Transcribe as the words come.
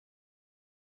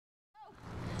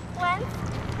1, 2,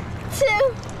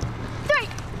 3.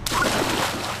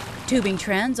 Tubing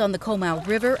trends on the Comal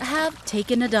River have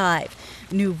taken a dive.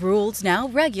 New rules now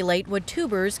regulate what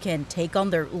tubers can take on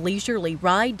their leisurely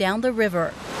ride down the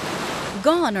river.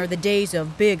 Gone are the days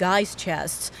of big ice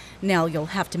chests. Now you'll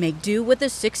have to make do with a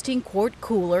 16-quart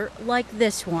cooler like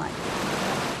this one.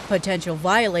 Potential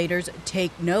violators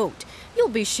take note. You'll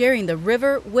be sharing the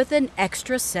river with an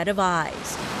extra set of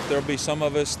eyes. There'll be some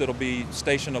of us that'll be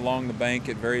stationed along the bank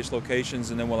at various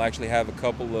locations, and then we'll actually have a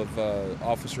couple of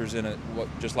officers in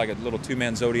just like a little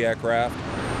two-man Zodiac raft.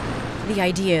 The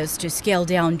idea is to scale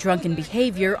down drunken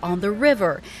behavior on the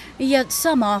river, yet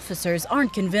some officers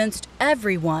aren't convinced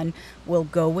everyone will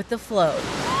go with the flow.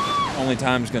 Only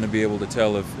time's going to be able to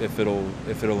tell if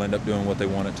it'll end up doing what they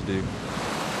want it to do.